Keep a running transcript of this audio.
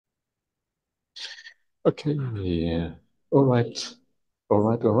Okay, yeah. All right. All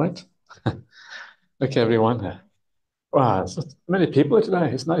right, all right. Okay, everyone. Wow, so many people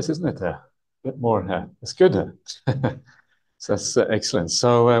today. It's nice, isn't it? A bit more. It's good. So that's excellent.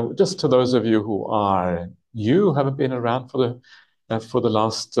 So, just to those of you who are new, haven't been around for the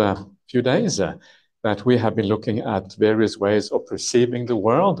last few days, that we have been looking at various ways of perceiving the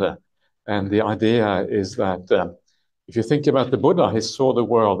world, and the idea is that if you think about the Buddha, he saw the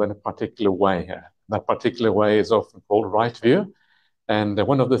world in a particular way. That particular way is often called right view. And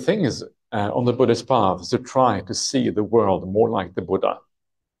one of the things on the Buddhist path is to try to see the world more like the Buddha.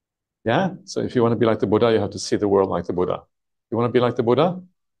 Yeah? So if you want to be like the Buddha, you have to see the world like the Buddha. You want to be like the Buddha?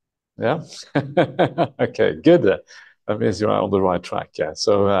 Yeah? Okay, good. That means you are on the right track. Yeah.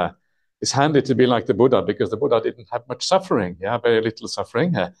 So it's handy to be like the Buddha because the Buddha didn't have much suffering. Yeah, very little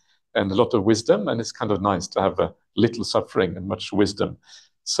suffering and a lot of wisdom. And it's kind of nice to have little suffering and much wisdom.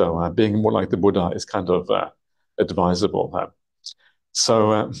 So being more like the Buddha is kind of advisable.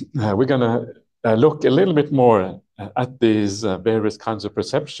 So we're going to look a little bit more at these various kinds of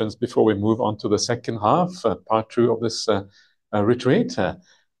perceptions before we move on to the second half, part two of this retreat.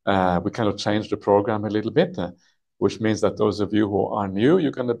 We kind of changed the program a little bit, which means that those of you who are new,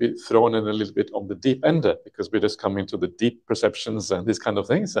 you're going to be thrown in a little bit on the deep end because we're just coming to the deep perceptions and these kind of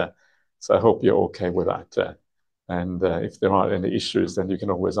things. So I hope you're okay with that. And if there are any issues, then you can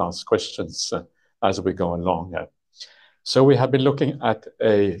always ask questions as we go along. So we have been looking at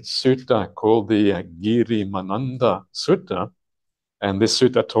a sutta called the Girimānandasutta. And this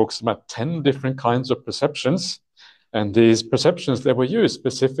sutta talks about 10 different kinds of perceptions. And these perceptions, they were used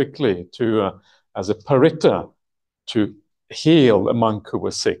specifically to, as a paritta, to heal a monk who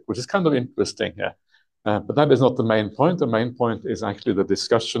was sick, which is kind of interesting. But that is not the main point. The main point is actually the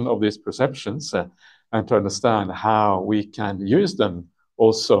discussion of these perceptions and to understand how we can use them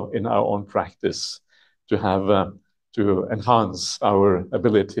also in our own practice to have to enhance our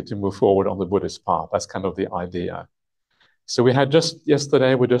ability to move forward on the Buddhist path. That's kind of the idea. So we had just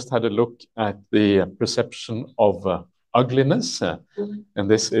yesterday, we just had a look at the perception of ugliness. And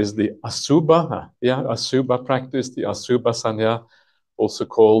this is the asubha, asubha practice, the asubhasaññā, also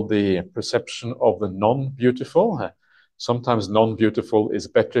called the perception of the non-beautiful. Sometimes non-beautiful is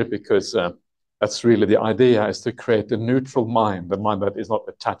better because that's really the idea, is to create a neutral mind, the mind that is not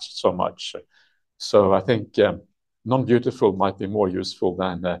attached so much. So I think non-beautiful might be more useful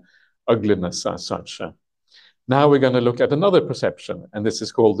than ugliness as such. Now we're going to look at another perception, and this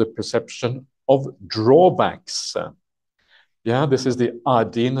is called the perception of drawbacks. This is the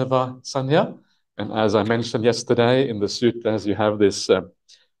ādīnavasaññā. And as I mentioned yesterday in the suttas, you have this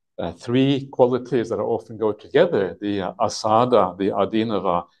three qualities that often go together, the assāda, the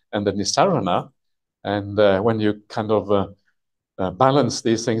ādīnava, and the nissaraṇa. And when you kind of balance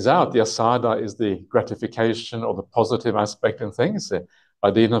these things out, the assāda is the gratification or the positive aspect in things.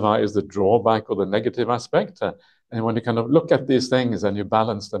 Ādīnava is the drawback or the negative aspect. And when you kind of look at these things and you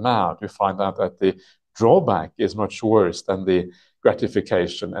balance them out, you find out that the drawback is much worse than the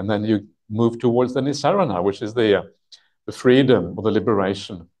gratification. And then you move towards the nissaraṇa, which is the freedom or the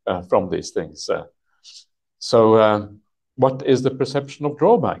liberation from these things. So what is the perception of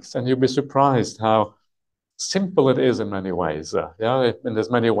drawbacks? And you'll be surprised how simple it is in many ways. And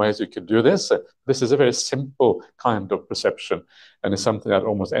there's many ways you could do this. This is a very simple kind of perception, and it's something that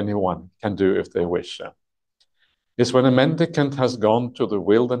almost anyone can do if they wish. It's when a mendicant has gone to the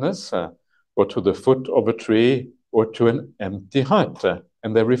wilderness or to the foot of a tree or to an empty hut,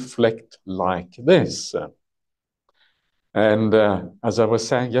 and they reflect like this. And as I was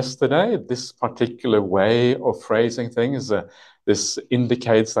saying yesterday, this particular way of phrasing things, this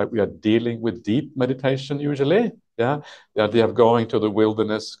indicates that we are dealing with deep meditation usually. The idea of going to the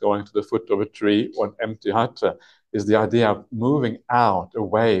wilderness, going to the foot of a tree or an empty hut is the idea of moving out,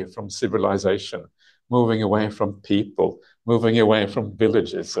 away from civilization, moving away from people, moving away from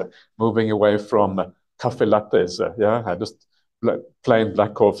villages, moving away from cafe lattes. Just plain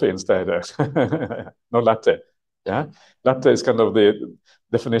black coffee instead. No latte. Latte is kind of the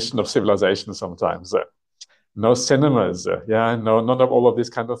definition of civilization sometimes. No cinemas, none of all of these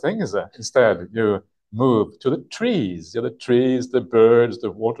kind of things. Instead, you move to the trees, the trees, the birds, the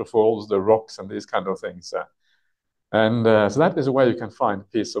waterfalls, the rocks, and these kind of things. And so that is a way you can find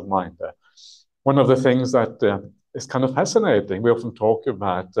peace of mind. One of the things that is kind of fascinating, we often talk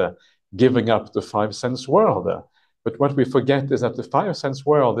about giving up the five sense world. But what we forget is that the five sense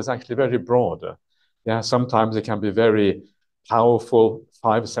world is actually very broad. Sometimes it can be very powerful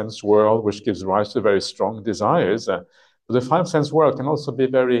five sense world, which gives rise to very strong desires. But the five sense world can also be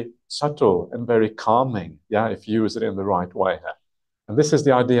very subtle and very calming, if you use it in the right way. And this is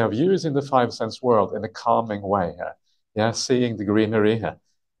the idea of using the five sense world in a calming way. Yeah, seeing the greenery.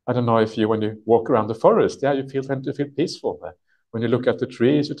 I don't know if you, when you walk around the forest, yeah, you tend to feel peaceful. When you look at the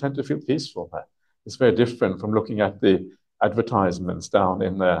trees, you tend to feel peaceful. It's very different from looking at the advertisements down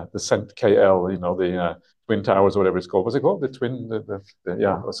in the Cent KL, you know, the Twin Towers, or whatever it's called. What's it called? The Twin,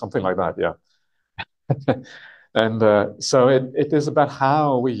 yeah, or something like that. Yeah. And so it is about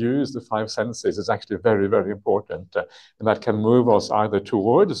how we use the five senses. It's actually very, very important. And that can move us either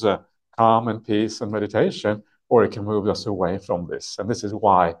towards calm and peace and meditation, or it can move us away from this. And this is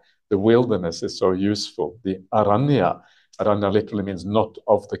why the wilderness is so useful. The arañña, arañña literally means not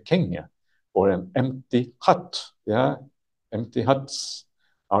of the king, or an empty hut. Yeah, empty huts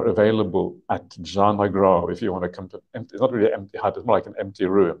are available at Jhana Grove if you want to come to empty. It's not really an empty hut, it's more like an empty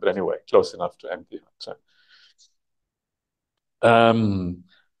room, but anyway, close enough to empty hut.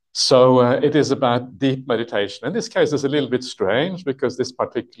 So it is about deep meditation. In this case, it's a little bit strange because this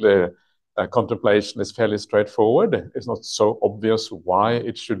particular contemplation is fairly straightforward. It's not so obvious why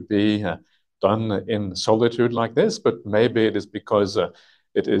it should be done in solitude like this, but maybe it is because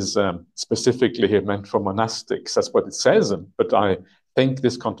it is specifically here meant for monastics. That's what it says. But I think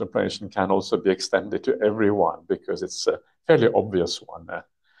this contemplation can also be extended to everyone because it's a fairly obvious one.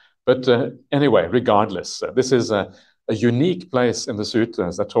 But anyway, regardless, this is a unique place in the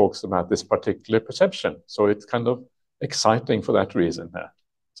suttas that talks about this particular perception. So it's kind of exciting for that reason.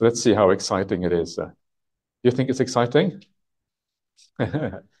 So let's see how exciting it is. You think it's exciting?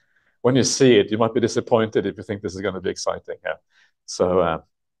 When you see it, you might be disappointed if you think this is going to be exciting. So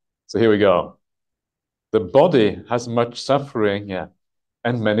here we go. The body has much suffering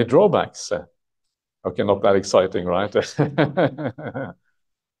and many drawbacks. Okay, not that exciting, right?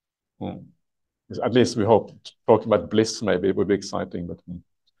 At least we hope talking about bliss maybe it would be exciting. But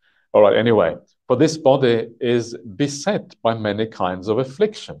all right, anyway, for this body is beset by many kinds of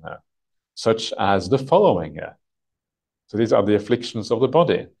affliction, such as the following. So these are the afflictions of the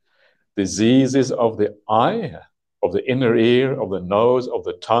body. Diseases of the eye, of the inner ear, of the nose, of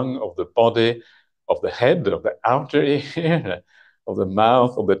the tongue, of the body, of the head, of the outer ear, of the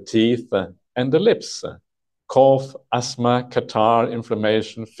mouth, of the teeth, and the lips. Cough, asthma, catarrh,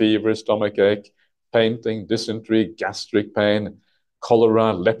 inflammation, fever, stomachache, fainting, dysentery, gastric pain,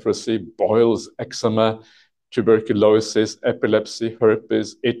 cholera, leprosy, boils, eczema, tuberculosis, epilepsy,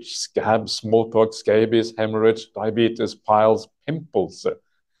 herpes, itch, scab, smallpox, scabies, hemorrhage, diabetes, piles, pimples.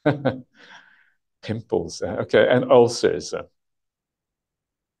 Pimples, okay, and ulcers.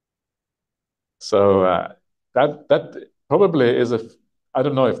 So that probably is I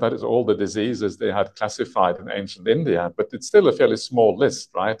don't know if that is all the diseases they had classified in ancient India, but it's still a fairly small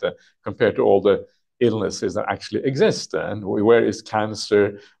list, right? Compared to all the illnesses that actually exist. And where is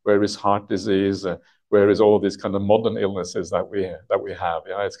cancer? Where is heart disease? Where is all these kind of modern illnesses that we have?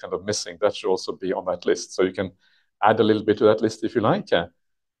 Yeah, it's kind of missing. That should also be on that list. So you can add a little bit to that list if you like,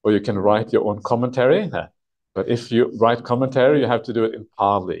 or you can write your own commentary. But if you write commentary, you have to do it in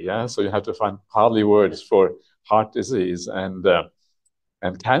Pali. Yeah, so you have to find Pali words for heart disease and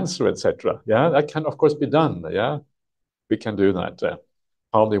cancer, etc. Yeah, that can of course be done. Yeah, we can do that.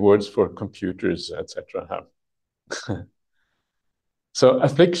 Pali words for computers, etc. So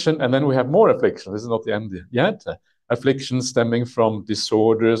affliction, and then we have more affliction. This is not the end yet. Affliction stemming from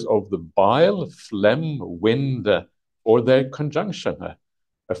disorders of the bile, phlegm, wind, or their conjunction.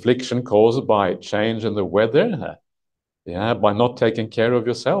 Affliction caused by change in the weather, yeah, by not taking care of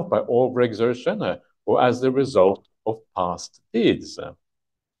yourself, by overexertion, or as the result of past deeds.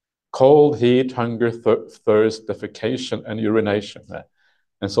 Cold, heat, hunger, thirst, defecation, and urination.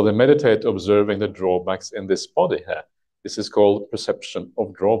 And so they meditate observing the drawbacks in this body. This is called perception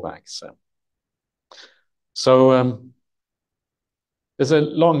of drawbacks. So there's a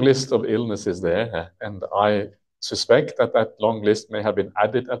long list of illnesses there, and I suspect that that long list may have been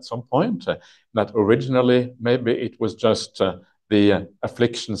added at some point, that originally maybe it was just the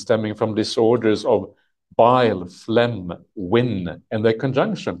affliction stemming from disorders of bile, phlegm, wind, and their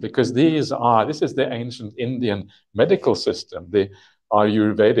conjunction, because this is the ancient Indian medical system, the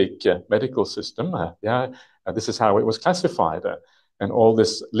Ayurvedic medical system. This is how it was classified. And all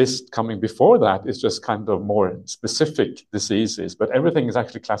this list coming before that is just kind of more specific diseases, but everything is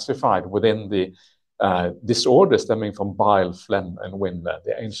actually classified within the disorder stemming from bile, phlegm, and wind,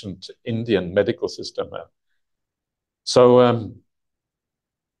 the ancient Indian medical system. So,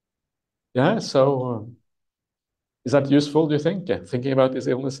 is that useful, do you think? Thinking about these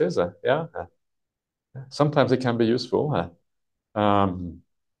illnesses? Yeah. Sometimes it can be useful.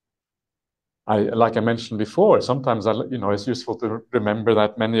 Like I mentioned before, sometimes it's useful to remember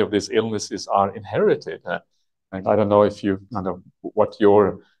that many of these illnesses are inherited. And I don't know if you know what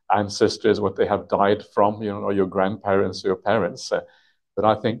your ancestors, what they have died from, or your grandparents or your parents. But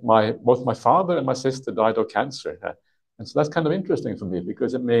I think both my father and my sister died of cancer. And so that's kind of interesting for me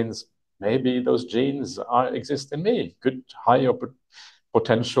because it means maybe those genes exist in me, good, high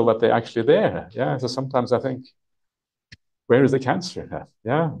potential that they're actually there. Yeah. So sometimes I think, where is the cancer?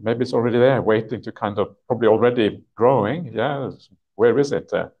 Yeah, maybe it's already there, waiting to kind of probably already growing. Yeah, where is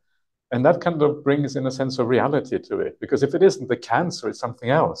it? And that kind of brings in a sense of reality to it, because if it isn't the cancer, it's something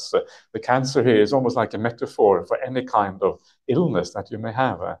else. The cancer here is almost like a metaphor for any kind of illness that you may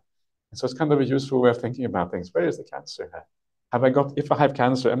have. And so it's kind of a useful way of thinking about things. Where is the cancer? If I have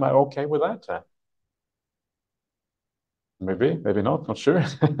cancer, am I okay with that? Maybe not sure.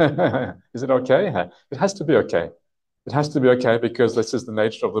 Is it okay? It has to be okay. It has to be okay because this is the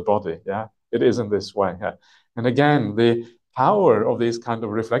nature of the body. Yeah, it is in this way. Yeah. And again, the power of these kind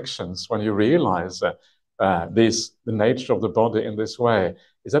of reflections, when you realize the nature of the body in this way,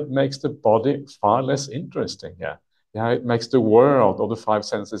 is that it makes the body far less interesting. Yeah. Yeah, it makes the world of the five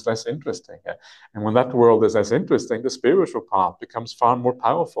senses less interesting. Yeah. And when that world is less interesting, the spiritual part becomes far more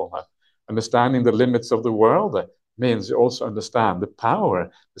powerful. Understanding the limits of the world means you also understand the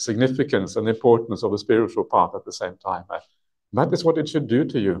power, the significance, and the importance of the spiritual part at the same time. That is what it should do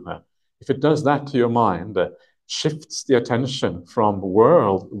to you. If it does that to your mind, shifts the attention from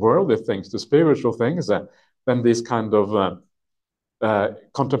worldly things to spiritual things, then these kind of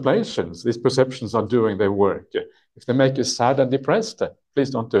contemplations, these perceptions are doing their work. If they make you sad and depressed, please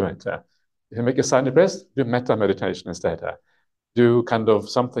don't do it. If you make you sad and depressed, do metta meditation instead. Do kind of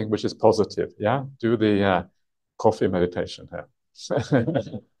something which is positive. Yeah, do the coffee meditation here.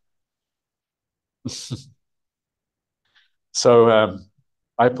 So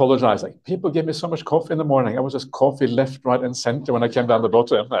I apologize. Like, people give me so much coffee in the morning. I was just coffee left, right, and center when I came down the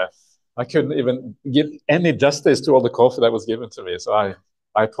bottom. I couldn't even give any justice to all the coffee that was given to me. So I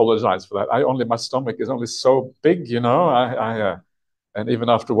apologize for that. My stomach is only so big, and even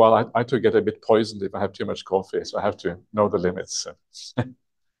after a while, I too get a bit poisoned if I have too much coffee. So I have to know the limits.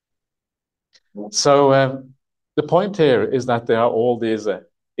 So the point here is that there are all these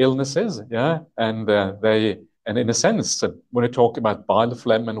illnesses, yeah, and in a sense, when we talk about bile,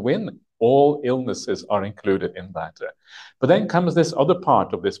 phlegm, and wind, all illnesses are included in that. But then comes this other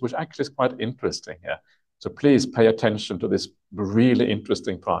part of this, which actually is quite interesting. Yeah, so please pay attention to this really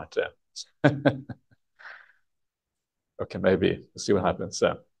interesting part. Okay, maybe we'll see what happens.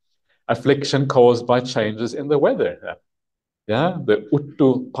 Affliction caused by changes in the weather. Yeah, the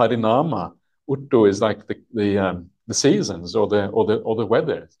utupariṇāma. Uttu is like the seasons or the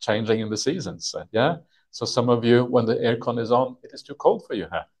weather changing in the seasons. Yeah. So some of you, when the aircon is on, it is too cold for you.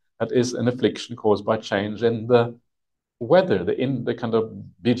 That is an affliction caused by change in the weather, the kind of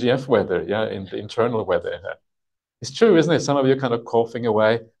BGF weather. Yeah, in the internal weather. It's true, isn't it? Some of you kind of coughing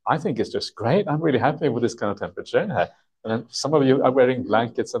away. I think it's just great. I'm really happy with this kind of temperature. And some of you are wearing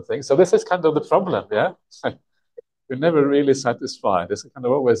blankets and things. So this is kind of the problem. Yeah. You're never really satisfied. It's kind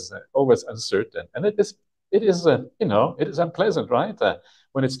of always uncertain, and it is it is unpleasant, right?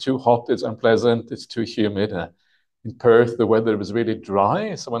 When it's too hot, it's unpleasant. It's too humid. In Perth, the weather was really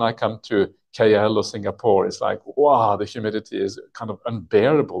dry. So when I come to KL or Singapore, it's like, wow, the humidity is kind of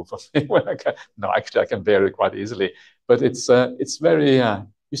unbearable for me. No, actually, I can bear it quite easily, but it's very.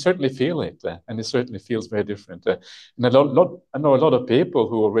 You certainly feel it, and it certainly feels very different. And I know a lot of people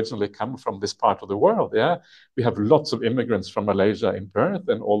who originally come from this part of the world. Yeah, we have lots of immigrants from Malaysia in Perth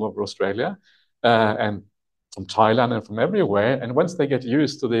and all over Australia, and from Thailand and from everywhere. And once they get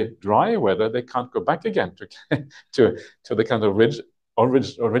used to the dry weather, they can't go back again to the kind of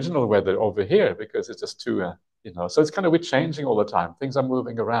original weather over here because it's just too, So it's kind of we're changing all the time. Things are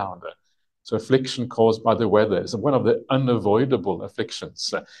moving around. So affliction caused by the weather is one of the unavoidable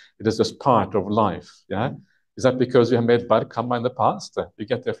afflictions. It is just part of life. Yeah, is that because you have made bad karma in the past? You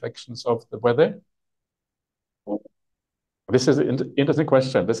get the afflictions of the weather. This is an interesting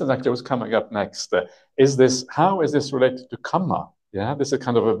question. This is actually what's coming up next. How is this related to karma? Yeah, this is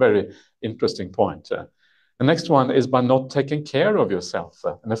kind of a very interesting point. The next one is by not taking care of yourself,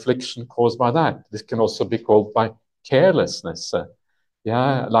 an affliction caused by that. This can also be called by carelessness.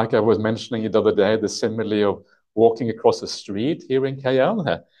 Yeah, like I was mentioning the other day, the simile of walking across the street here in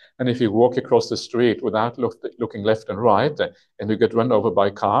KL. And if you walk across the street without looking left and right, and you get run over by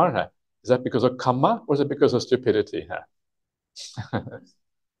a car, is that because of karma or is it because of stupidity?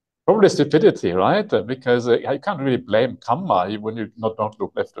 Probably stupidity, right? Because you can't really blame karma when you don't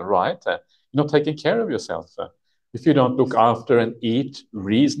look left and right. You're not taking care of yourself. If you don't look after and eat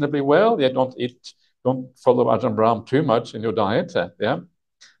reasonably well, don't follow Ajahn Brahm too much in your diet. Yeah.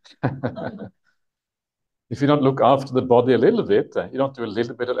 If you don't look after the body a little bit, you don't do a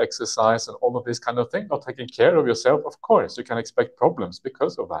little bit of exercise and all of this kind of thing, not taking care of yourself, of course, you can expect problems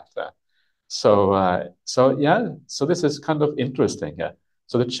because of that. So this is kind of interesting.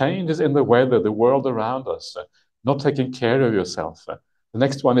 So the changes in the weather, the world around us, not taking care of yourself. The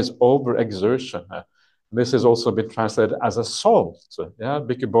next one is overexertion. This has also been translated as assault.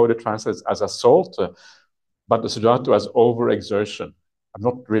 Bhikkhu Bodhi translates as assault, but the Sujato as overexertion. I'm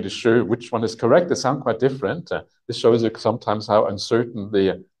not really sure which one is correct. They sound quite different. This shows you sometimes how uncertain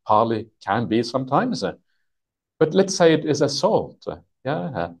the Pali can be sometimes. But let's say it is assault.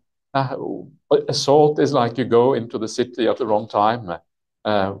 Assault is like you go into the city at the wrong time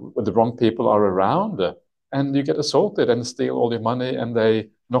when the wrong people are around, and you get assaulted and steal all your money, and they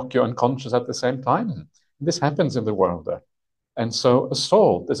knock you unconscious at the same time. This happens in the world. And so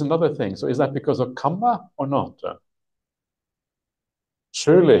assault is another thing. So is that because of karma or not?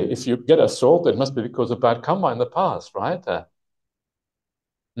 Surely, if you get assaulted, it must be because of bad karma in the past, right?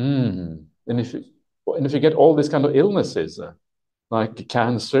 And if you get all these kind of illnesses, like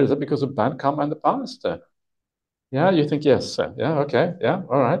cancer, is that because of bad karma in the past? Yeah, you think yes. Yeah, okay. Yeah,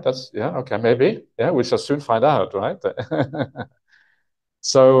 all right. Okay, maybe. Yeah, we shall soon find out, right?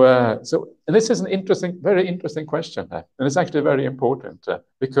 And this is an interesting, very interesting question, and it's actually very important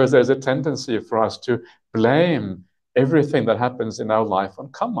because there's a tendency for us to blame everything that happens in our life on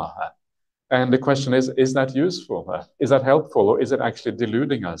karma. And the question is that useful? Is that helpful? Or is it actually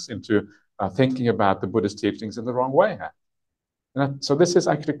deluding us into thinking about the Buddhist teachings in the wrong way? So this is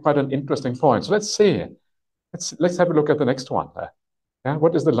actually quite an interesting point. So let's see. Let's have a look at the next one.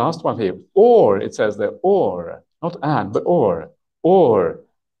 What is the last one here? Or, it says there, or, not and, but or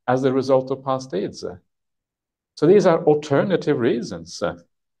as a result of past deeds. So these are alternative reasons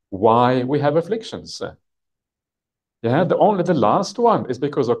why we have afflictions. Only the last one is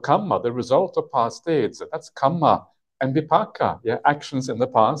because of karma, the result of past deeds. That's karma and vipaka, actions in the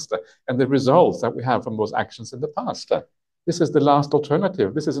past, and the results that we have from those actions in the past. This is the last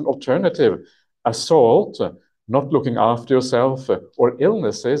alternative. This is an alternative. Assault, not looking after yourself, or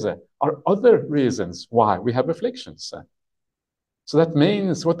illnesses are other reasons why we have afflictions. So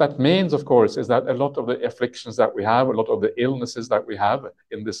what that means, of course, is that a lot of the afflictions that we have, a lot of the illnesses that we have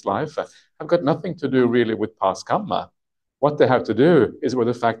in this life have got nothing to do really with past karma. What they have to do is with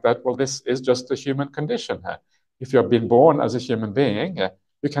the fact that, well, this is just a human condition. If you have been born as a human being,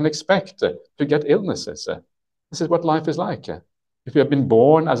 you can expect to get illnesses. This is what life is like. If you have been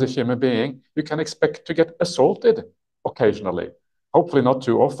born as a human being, you can expect to get assaulted occasionally. Hopefully not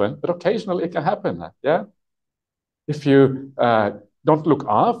too often, but occasionally it can happen. If you don't look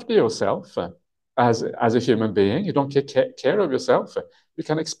after yourself as a human being, you don't take care of yourself, you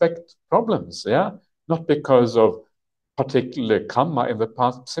can expect problems, not because of particular karma in the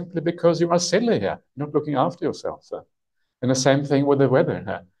past, simply because you are silly, not looking after yourself. And the same thing with the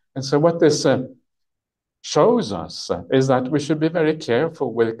weather. And so what this shows us is that we should be very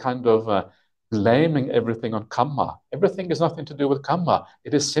careful with kind of blaming everything on karma. Everything has nothing to do with karma.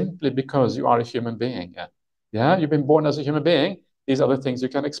 It is simply because you are a human being. You've been born as a human being. These are the things you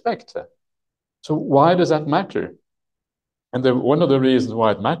can expect. So why does that matter? And one of the reasons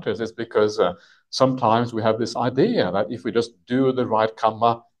why it matters is because sometimes we have this idea that if we just do the right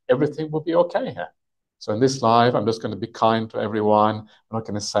karma, everything will be okay. So in this life, I'm just going to be kind to everyone. I'm not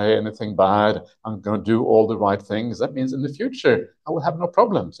going to say anything bad. I'm going to do all the right things. That means in the future, I will have no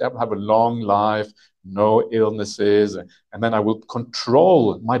problems. I will have a long life, no illnesses, and then I will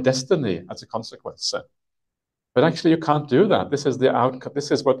control my destiny as a consequence. But actually, you can't do that. This is the outcome.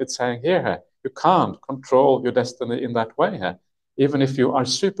 This is what it's saying here. You can't control your destiny in that way. Even if you are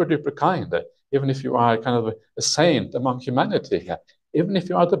super duper kind, even if you are kind of a saint among humanity, even if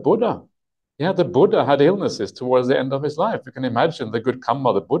you are the Buddha. The Buddha had illnesses towards the end of his life. You can imagine the good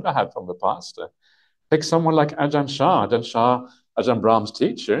karma the Buddha had from the past. Take someone like Ajahn Chah, Ajahn Brahm's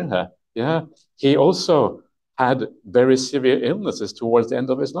teacher. He also had very severe illnesses towards the end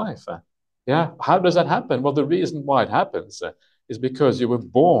of his life. How does that happen? Well, the reason why it happens is because you were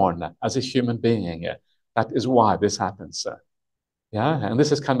born as a human being. That is why this happens. And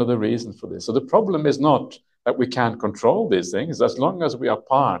this is kind of the reason for this. So the problem is not that we can't control these things. As long as we are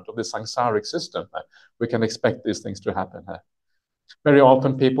part of the samsaric system, we can expect these things to happen. Very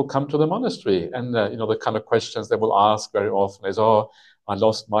often people come to the monastery and, the kind of questions they will ask very often is, oh, I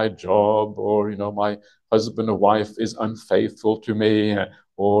lost my job, or, my husband or wife is unfaithful to me,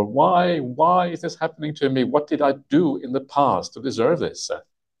 or why is this happening to me? What did I do in the past to deserve this?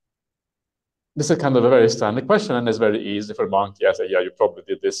 This is kind of a very standard question, and it's very easy for a monk. I say, you probably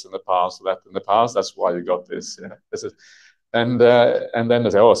did this in the past, that in the past. That's why you got this. And then they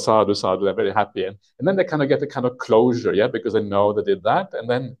say, oh, sadhu, sadhu, they're very happy. And then they kind of get a kind of closure, yeah, because they know they did that. And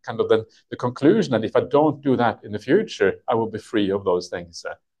then kind of then the conclusion that if I don't do that in the future, I will be free of those things.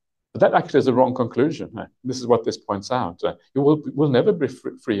 But that actually is a wrong conclusion. This is what this points out. You will never be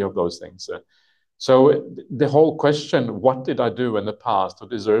free of those things. So the whole question, what did I do in the past to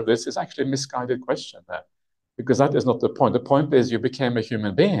deserve this, is actually a misguided question. Because that is not the point. The point is you became a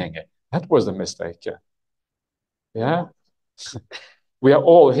human being. That was the mistake. Yeah. We are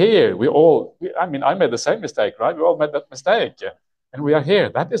all here. I mean, I made the same mistake, right? We all made that mistake. And we are here.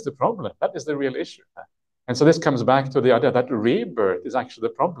 That is the problem. That is the real issue. And so this comes back to the idea that rebirth is actually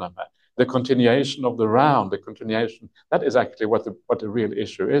the problem. The continuation of the round, the continuation, that is actually what the real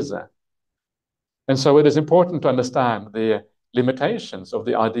issue is. And so it is important to understand the limitations of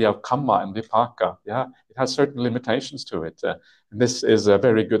the idea of kamma and vipaka. Yeah, it has certain limitations to it. And this is a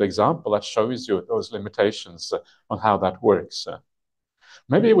very good example that shows you those limitations on how that works.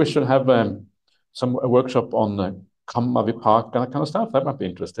 Maybe we should have a workshop on kamma, vipaka, that kind of stuff. That might be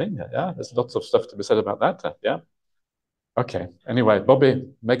interesting. Yeah, there's lots of stuff to be said about that. Yeah. Okay. Anyway, Bobby,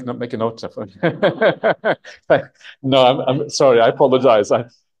 make a note. No, I'm sorry. I apologize.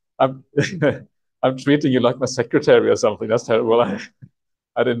 I'm I'm treating you like my secretary or something. That's terrible. I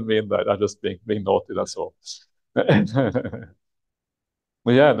didn't mean that. I'm just being naughty. That's all.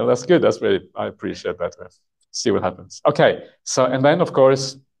 Well, yeah, no, that's good. That's very. I appreciate that. See what happens. Okay. So, and then of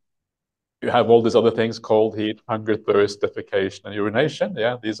course, you have all these other things: cold, heat, hunger, thirst, defecation, and urination.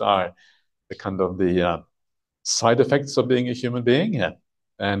 Yeah, these are the kind of the side effects of being a human being. Yeah.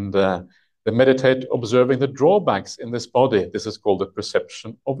 And they meditate observing the drawbacks in this body. This is called the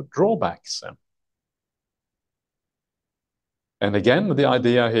perception of drawbacks. And again, the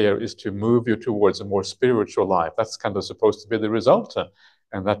idea here is to move you towards a more spiritual life. That's kind of supposed to be the result.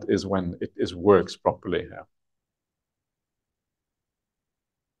 And that is when it works properly.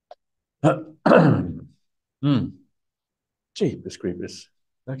 Jeepers creepers.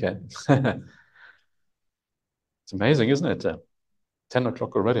 Okay. It's amazing, isn't it? 10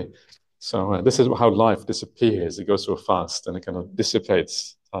 o'clock already. So this is how life disappears. It goes so fast and it kind of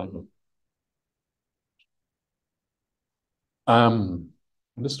dissipates time. I'm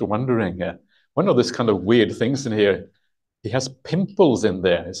just wondering, one of these kind of weird things in here, he has pimples in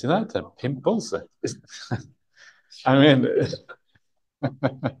there. You see that? Pimples? I mean,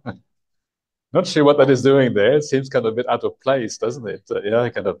 not sure what that is doing there. It seems kind of a bit out of place, doesn't it? Yeah,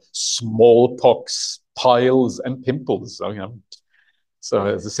 kind of smallpox, piles, and pimples. So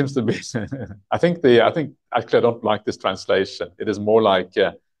it seems to be. I think actually I don't like this translation. It is more like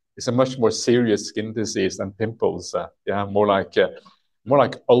it's a much more serious skin disease than pimples. Yeah, more like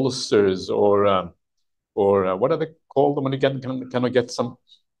ulcers or what are they called when you kind of get some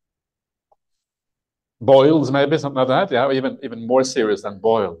boils, maybe something like that. Yeah, even more serious than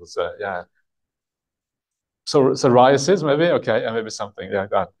boils. Yeah. So psoriasis, maybe. Okay, maybe something like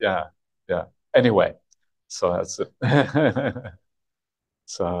that. Yeah. Anyway, so that's it.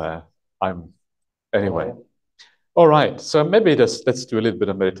 So anyway. All right. So maybe let's do a little bit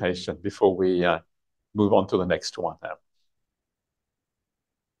of meditation before we move on to the next one.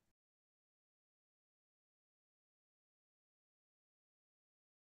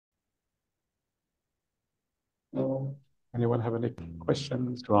 Anyone have any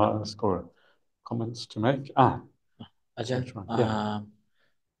questions to ask or comments to make? Ajahn,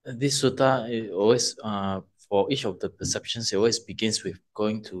 this sutta is always for each of the perceptions, it always begins with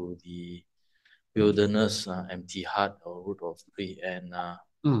going to the wilderness, empty heart, or root of tree. And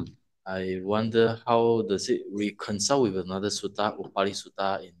I wonder how does it reconcile with another sutta,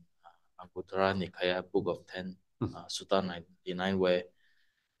 Upālisutta in Anguttara Nikaya, Book of 10, Sutta 99, where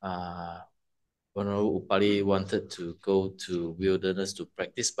Upali wanted to go to wilderness to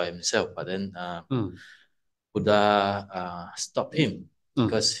practice by himself, but then Buddha stopped him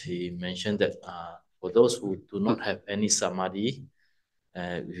because he mentioned that for those who do not have any samadhi,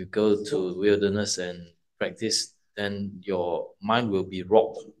 if you go to wilderness and practice, then your mind will be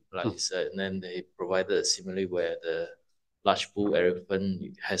rocked, like he said. And then they provided a simile where the large bull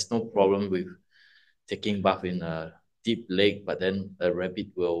elephant has no problem with taking bath in a deep lake, but then a rabbit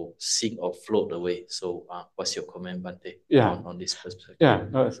will sink or float away. So what's your comment, Bhante, on this perspective? Yeah,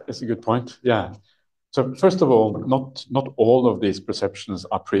 no, that's a good point. Yeah. So first of all, not all of these perceptions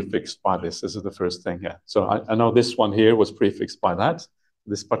are prefixed by this. This is the first thing here. So I know this one here was prefixed by that.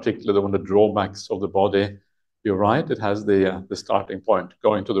 This particular one, the drawbacks of the body, you're right. It has the starting point,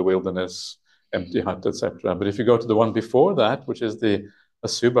 going to the wilderness, empty hut, etc. But if you go to the one before that, which is the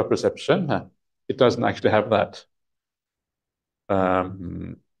asubha perception, it doesn't actually have that.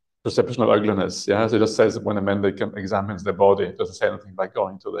 perception of ugliness. Yeah, so it just says when a mendicant examines their body, it doesn't say anything like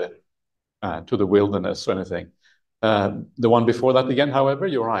going to the wilderness or anything. The one before that again, however,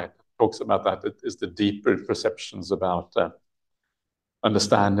 you're right, it talks about that. It is the deeper perceptions about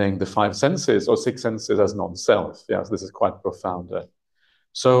understanding the five senses or six senses as non-self. Yes, this is quite profound.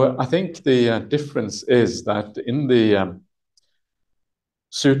 So I think the difference is that in the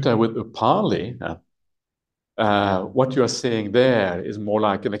sutta with Upāli, what you are seeing there is more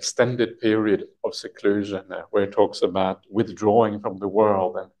like an extended period of seclusion, where it talks about withdrawing from the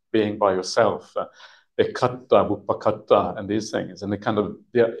world and being by yourself, vūpakaṭṭha, vūpakaṭṭha, and these things. And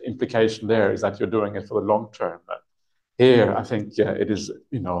the implication there is that you're doing it for the long term. Here, I think it is,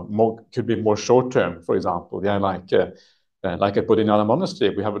 could be more short term. For example, like at Bodhinyana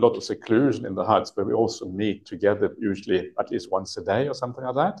Monastery, we have a lot of seclusion in the huts, but we also meet together usually at least once a day or something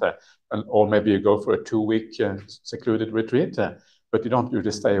like that. Or maybe you go for a 2-week secluded retreat, but you don't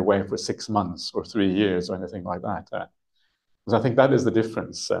usually stay away for 6 months or 3 years or anything like that. Because I think that is the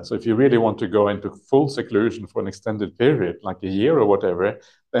difference. So if you really want to go into full seclusion for an extended period, like a year or whatever,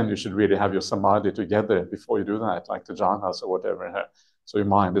 then you should really have your samadhi together before you do that, like the jhanas or whatever. So your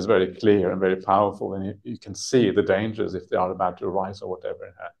mind is very clear and very powerful, and you can see the dangers if they are about to arise or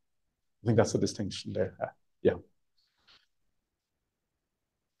whatever. I think that's the distinction there. Yeah.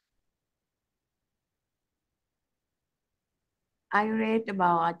 I read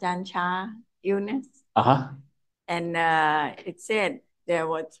about Ajahn Chah illness. And it said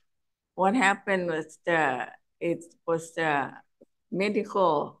what happened was it was the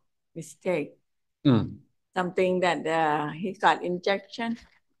medical mistake. Something that he got injection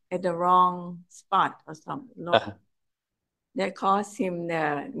at the wrong spot or something. That caused him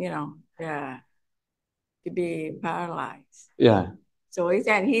to be paralyzed. Yeah. So is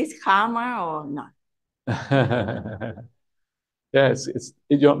that his karma or not? Yeah,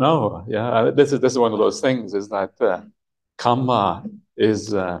 you don't know. Yeah, this is one of those things. Is that karma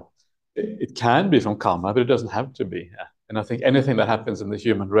is it can be from karma, but it doesn't have to be. And I think anything that happens in the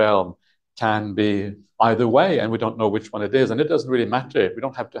human realm can be either way, and we don't know which one it is, and it doesn't really matter. We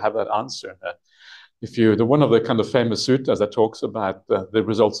don't have to have that answer. One of the kind of famous suttas that talks about the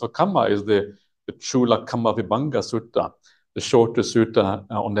results of karma is the Cūḷakammavibhaṅgasutta, the shorter sutta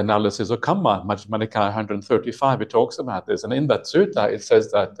on the analysis of karma, Majjhima Nikāya 135. It talks about this, and in that sutta it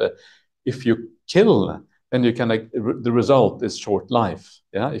says that if you kill, then you can the result is short life.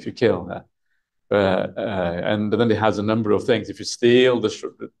 Yeah, if you kill. And then it has a number of things. If you steal, the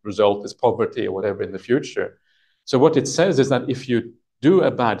result is poverty or whatever in the future. So what it says is that if you do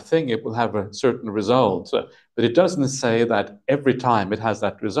a bad thing, it will have a certain result. But it doesn't say that every time it has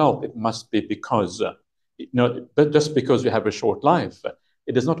that result, it must be because, but just because you have a short life.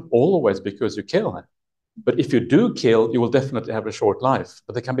 It is not always because you kill. But if you do kill, you will definitely have a short life.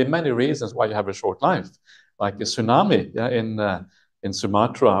 But there can be many reasons why you have a short life, like a tsunami in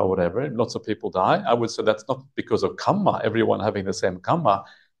Sumatra or whatever, lots of people die. I would say that's not because of karma, everyone having the same karma.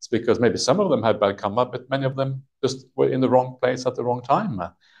 It's because maybe some of them had bad karma, but many of them just were in the wrong place at the wrong time.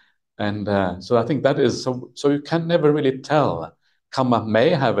 And so I think that is, so you can never really tell. Karma may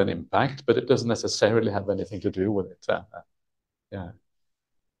have an impact, but it doesn't necessarily have anything to do with it. Yeah.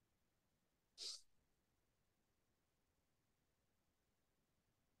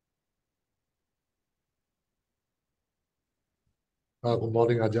 Good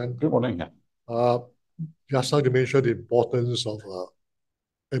morning, Ajahn. Good morning. Just like you mentioned the importance of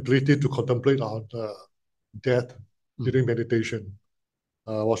ability to contemplate on death during meditation.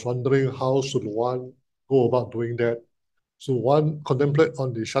 I was wondering how should one go about doing that? So one contemplate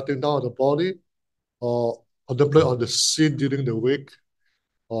on the shutting down of the body, or contemplate on the scene during the wake,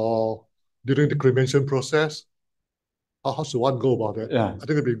 or during the cremation process? How should one go about that? Yeah. I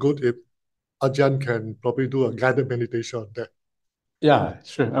think it'd be good if Ajahn can probably do a guided meditation on that. Yeah,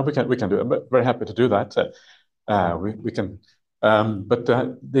 sure. We can do it. I'm very happy to do that. We can. But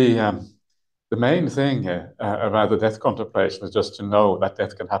the main thing about the death contemplation is just to know that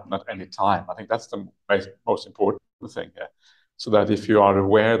death can happen at any time. I think that's the most important thing. So that if you are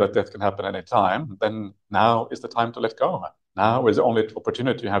aware that death can happen at any time, then now is the time to let go. Now is the only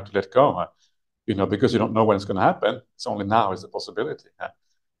opportunity you have to let go. Because you don't know when it's going to happen. It's only now is the possibility.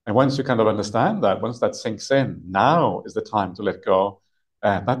 And once you kind of understand that, once that sinks in, now is the time to let go.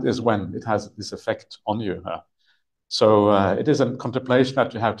 That is when it has this effect on you. So it is a contemplation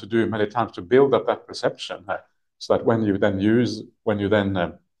that you have to do many times to build up that perception, so that when you then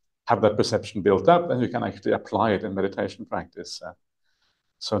have that perception built up, then you can actually apply it in meditation practice.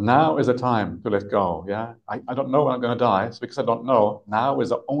 So now is the time to let go. Yeah, I don't know when I'm going to die, so because I don't know, now is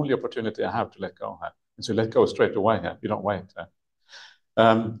the only opportunity I have to let go. And so you let go straight away. You don't wait.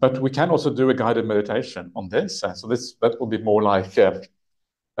 But we can also do a guided meditation on this. So that will be more like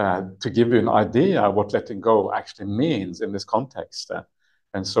to give you an idea what letting go actually means in this context.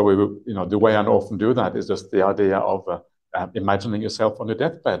 And so we will, the way I often do that is just the idea of imagining yourself on your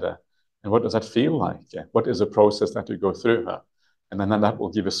deathbed. And what does that feel like? What is the process that you go through? And then that will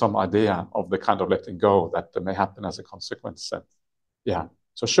give you some idea of the kind of letting go that may happen as a consequence. Yeah.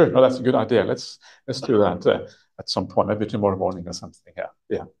 So sure, no, that's a good idea. Let's do that at some point, maybe tomorrow morning or something.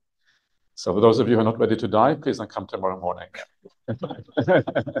 Yeah. So for those of you who are not ready to die, please don't come tomorrow morning.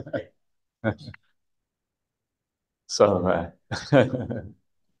 So,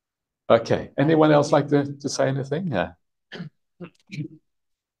 okay. Anyone else like to say anything? Yeah.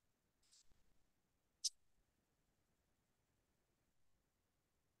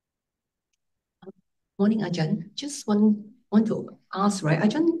 Morning, Ajahn. Just want to ask, right?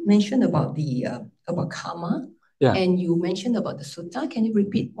 Ajahn mentioned about about karma. Yeah. And you mentioned about the sutta. Can you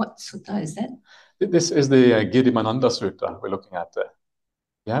repeat what sutta is that? This is the Girimānandasutta we're looking at.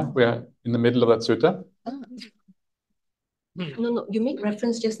 Yeah, we are in the middle of that sutta. No. You make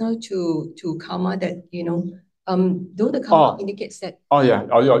reference just now to karma that, though the karma indicates that. Oh, yeah.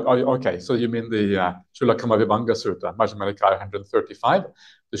 Okay. So you mean the Cūḷakammavibhaṅgasutta, Majjhima Nikāya 135,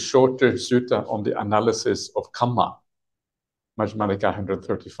 the shorter sutta on the analysis of karma, Majjhima Nikāya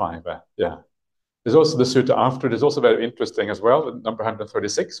 135. Yeah. There's also the sutta after. There's also very interesting as well. Number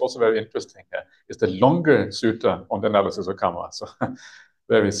 136, also very interesting. It's the longer sutta on the analysis of karma. So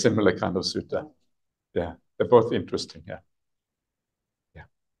very similar kind of sutta. Yeah. They're both interesting. Yeah.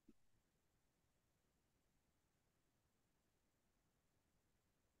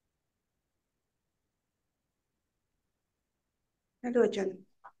 Hello, Ajahn.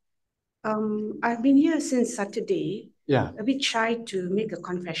 I've been here since Saturday. Yeah. A bit shy to make a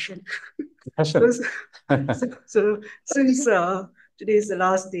confession. Confession. so since today is the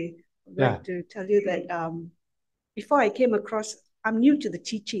last day, I'd like to tell you that before I came across, I'm new to the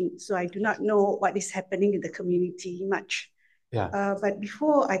teaching, so I do not know what is happening in the community much. Yeah. But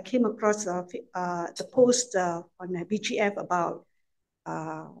before I came across the post on BGF about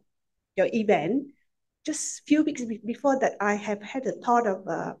your event, just a few weeks before that, I have had a thought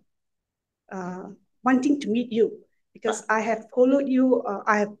of wanting to meet you because I have followed you.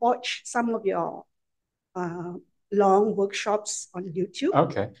 I have watched some of your long workshops on YouTube.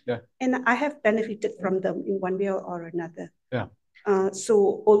 Okay, yeah. And I have benefited from them in one way or another. Yeah.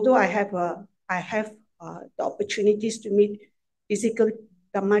 So although I have the opportunities to meet physical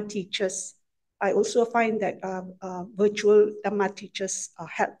Dhamma teachers, I also find that virtual Dhamma teachers are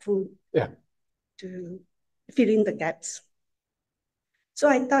helpful. Yeah. To fill in the gaps. So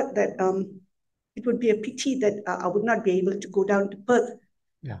I thought that it would be a pity that I would not be able to go down to Perth,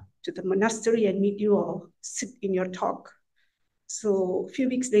 to the monastery and meet you or sit in your talk. So a few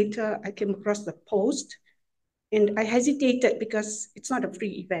weeks later, I came across the post and I hesitated because it's not a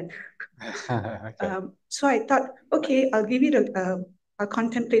free event. Okay. So I thought, okay, I'll give it I'll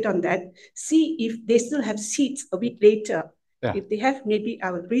contemplate on that, see if they still have seats a week later. Yeah. If they have, maybe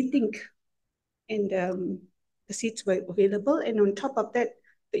I will rethink. And the seats were available. And on top of that,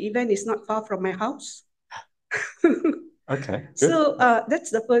 the event is not far from my house. Okay. Good. So that's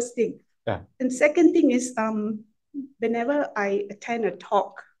the first thing. Yeah. And second thing is, whenever I attend a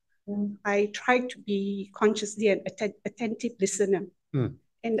talk, I try to be consciously an attentive listener.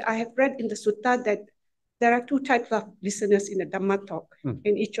 And I have read in the Sutta that there are two types of listeners in a Dhamma talk,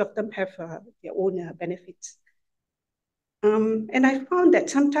 and each of them have their own benefits. And I found that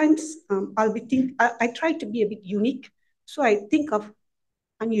sometimes I try to be a bit unique. So I think of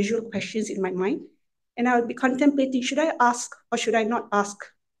unusual questions in my mind. And I'll be contemplating, should I ask or should I not ask?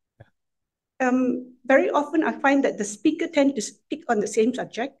 Very often I find that the speaker tends to speak on the same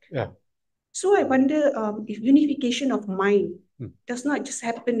subject. Yeah. So I wonder if unification of mind does not just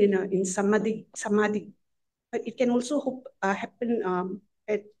happen in samadhi, but it can also happen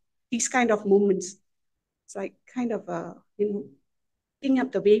at these kind of moments. It's like kind of, picking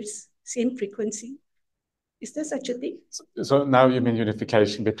up the waves, same frequency. Is there such a thing? So now you mean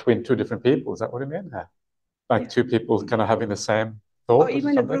unification between two different people? Is that what you mean? Like two people kind of having the same thought? Or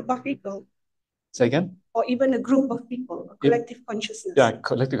even a group of people. Say again? Or even a group of people, a collective consciousness. Yeah,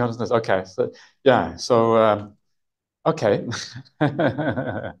 collective consciousness. Okay. So, yeah. So, okay.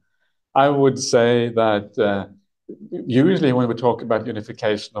 I would say that usually when we talk about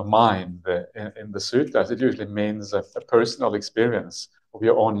unification of mind in the suttas, it usually means a personal experience of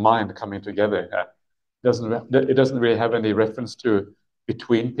your own mind coming together. It doesn't really have any reference to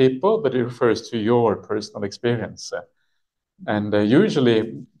between people, but it refers to your personal experience. And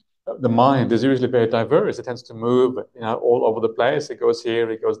usually the mind is usually very diverse. It tends to move, all over the place. It goes here,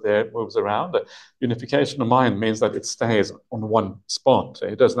 it goes there, it moves around. The unification of mind means that it stays on one spot.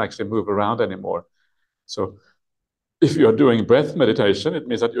 It doesn't actually move around anymore. So if you're doing breath meditation, it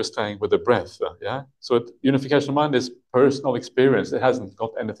means that you're staying with the breath. So unification of mind is personal experience. It hasn't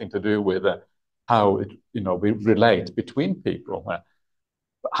got anything to do with how we relate between people.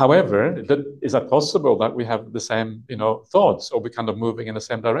 However, is that possible that we have the same, thoughts, or we're kind of moving in the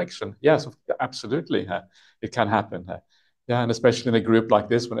same direction? Yes, absolutely. It can happen. And especially in a group like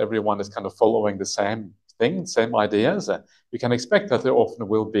this, when everyone is kind of following the same thing, same ideas, you can expect that there often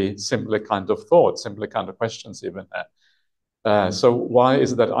will be similar kind of thoughts, similar kind of questions even. So why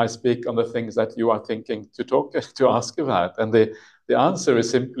is it that I speak on the things that you are thinking to ask about? And the answer is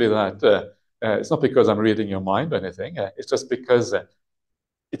simply that it's not because I'm reading your mind or anything. It's just because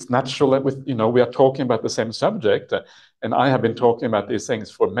it's natural that we are talking about the same subject, and I have been talking about these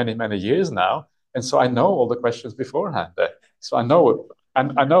things for many, many years now, and so I know all the questions beforehand. So I know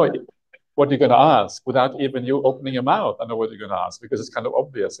what you're going to ask without even you opening your mouth. I know what you're going to ask because it's kind of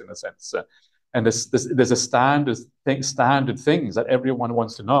obvious in a sense. And there's a standard things that everyone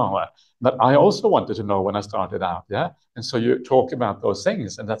wants to know that I also wanted to know when I started out. And so you talk about those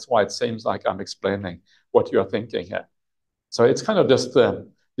things, and that's why it seems like I'm explaining what you're thinking here. So it's kind of just the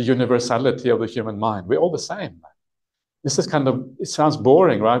universality of the human mind. We're all the same. This is it sounds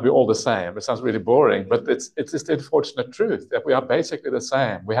boring, right? We're all the same. It sounds really boring, but it's just the unfortunate truth that we are basically the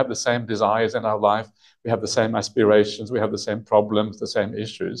same. We have the same desires in our life. We have the same aspirations. We have the same problems, the same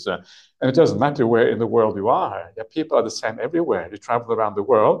issues. And it doesn't matter where in the world you are. People are the same everywhere. You travel around the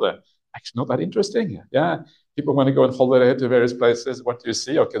world. Actually, not that interesting. People want to go on holiday to various places. What do you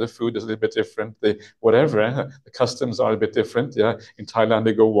see? Okay, the food is a little bit different. The customs are a bit different. In Thailand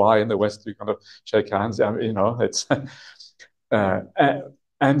they go why, in the West you kind of shake hands. It's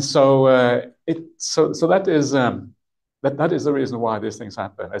and so that is the reason why these things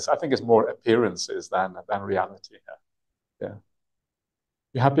happen. I think it's more appearances than reality.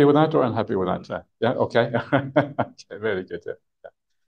 You happy with that or unhappy with that? Okay. Okay, very good.